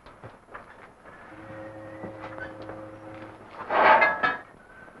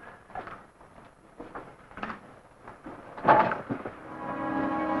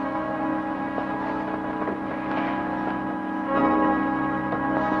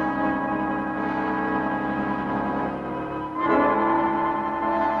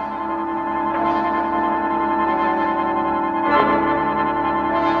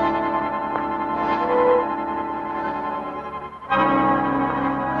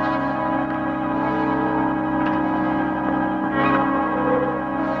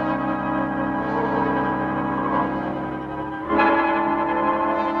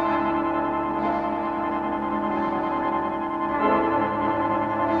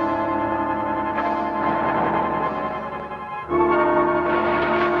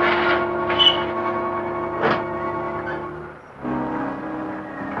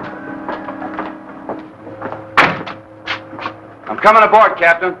 Coming aboard,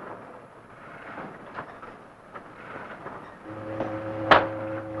 Captain.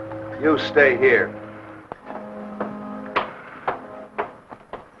 You stay here.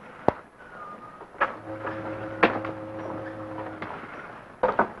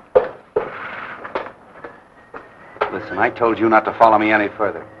 Listen, I told you not to follow me any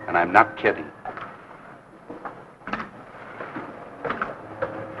further, and I'm not kidding.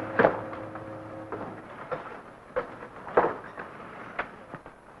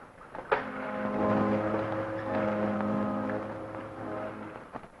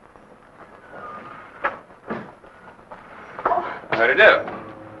 How do you do?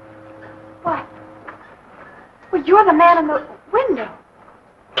 What? Well, you're the man in the window.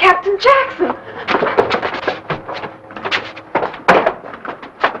 Captain Jackson.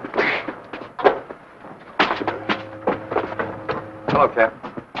 Hello,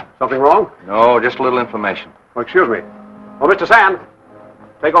 Captain. Something wrong? No, just a little information. Oh, excuse me. Oh, Mr. Sand.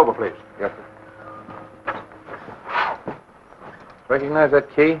 Take over, please. Yes, sir. Recognize that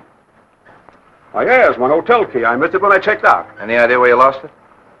key? Oh, yes, my hotel key. I missed it when I checked out. Any idea where you lost it?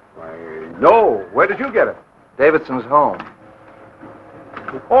 Why, no. Where did you get it? Davidson's home.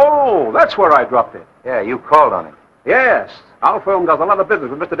 Oh, that's where I dropped it. Yeah, you called on him. Yes. Our firm does a lot of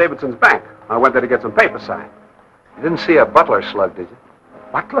business with Mr. Davidson's bank. I went there to get some papers signed. You didn't see a butler slug, did you?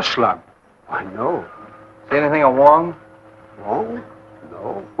 Butler slug? Why, no. See anything of Wong? Wong?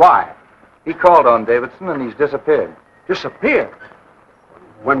 No. Why? He called on Davidson and he's disappeared. Disappeared?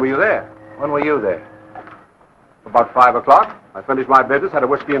 When were you there? When were you there? About 5 o'clock. I finished my business, had a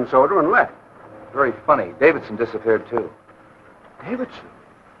whiskey and soda, and left. Very funny. Davidson disappeared, too. Davidson?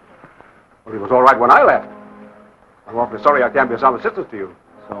 Well, he was all right when I left. I'm awfully sorry I can't be of some assistance to you.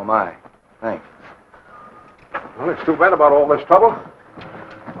 So am I. Thanks. Well, it's too bad about all this trouble.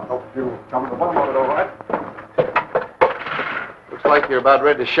 I hope you come to the bottom of it all right. Looks like you're about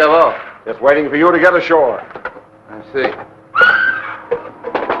ready to shove off. Just waiting for you to get ashore. I see.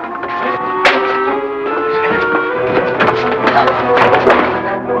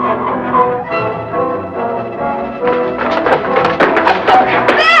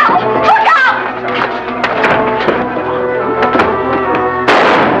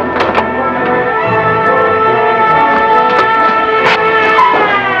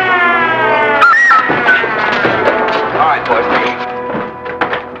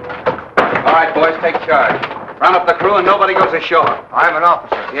 Round up the crew and nobody goes ashore. I'm an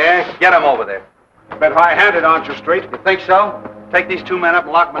officer. Yeah, get him over there. A bit high-handed, aren't you, Street? You think so? Take these two men up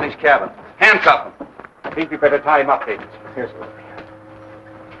and lock them in his cabin. Handcuff them. I think we better tie him up, Davis. Yes, sir.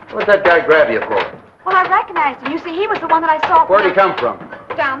 What'd that guy grab you for? Well, I recognized him. You see, he was the one that I saw. Where'd he come from?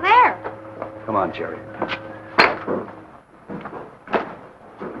 Down there. Come on, Jerry.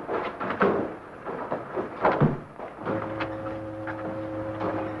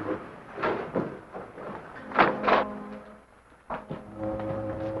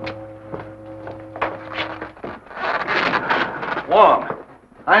 Wong.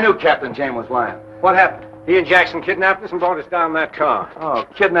 I knew Captain James was lying. What happened? He and Jackson kidnapped us and brought us down in that car. Oh,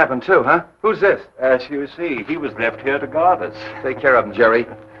 kidnapping too, huh? Who's this? As you see, he was left here to guard us. Take care of him, Jerry.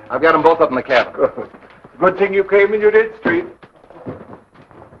 I've got them both up in the cabin. Good thing you came when you did, Street.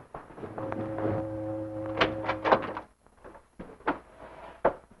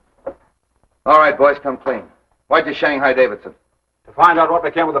 All right, boys, come clean. Why'd you Shanghai Davidson? To find out what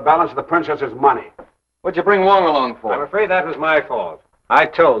became of the balance of the princess's money. What'd you bring Wong along for? I'm afraid that was my fault. I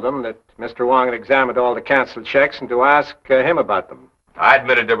told them that Mr. Wong had examined all the canceled checks and to ask him about them. I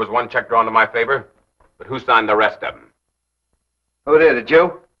admitted there was one check drawn to my favor, but who signed the rest of them? Who did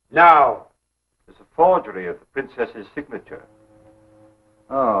you? No. There's a forgery of the princess's signature.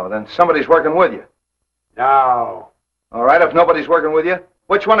 Oh, then somebody's working with you. No. All right, if nobody's working with you,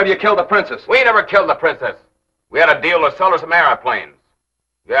 which one of you killed the princess? We never killed the princess. We had a deal to sell her some airplanes.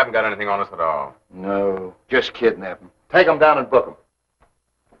 You haven't got anything on us at all. No, just kidnapping. Take them down and book them.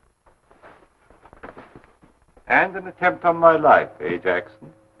 And an attempt on my life, eh,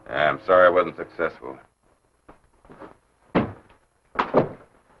 Jackson? I'm sorry I wasn't successful.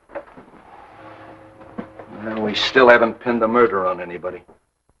 Well, we still haven't pinned the murder on anybody.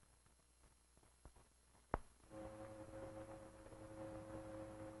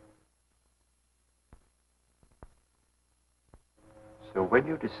 So when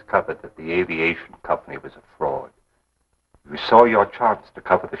you discovered that the aviation company was a fraud, you saw your chance to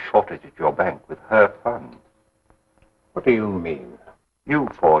cover the shortage at your bank with her funds. What do you mean? You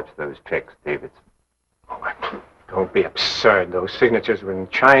forged those checks, Davidson. Oh, don't be absurd. Those signatures were in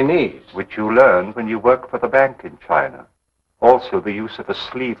Chinese. Which you learned when you worked for the bank in China. Also the use of a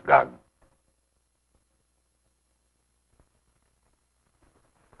sleeve gun.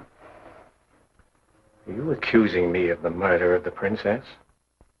 Are you accusing me of the murder of the princess?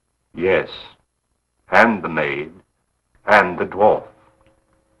 Yes. And the maid. And the dwarf.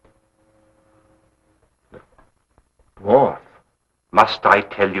 Dwarf? Must I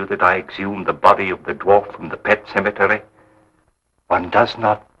tell you that I exhumed the body of the dwarf from the pet cemetery? One does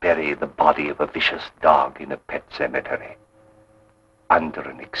not bury the body of a vicious dog in a pet cemetery under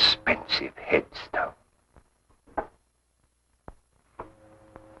an expensive headstone.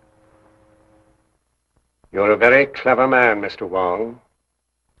 You're a very clever man, Mr. Wong.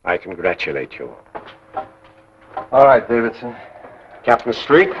 I congratulate you. All right, Davidson. Captain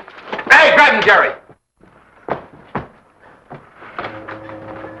Street? Hey, grab him, Jerry!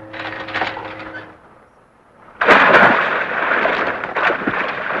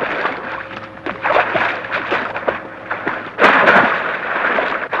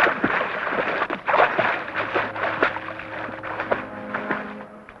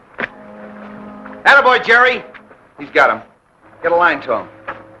 Attaboy, Jerry. He's got him. Get a line to him.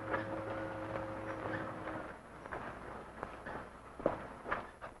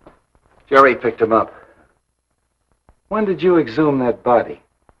 Jerry picked him up. When did you exhume that body?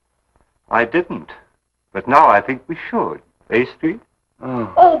 I didn't. But now I think we should. Eh, Street?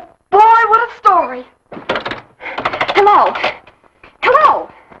 Oh. Oh, boy, what a story. Hello.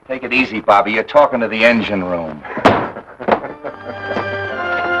 Hello. Take it easy, Bobby. You're talking to the engine room.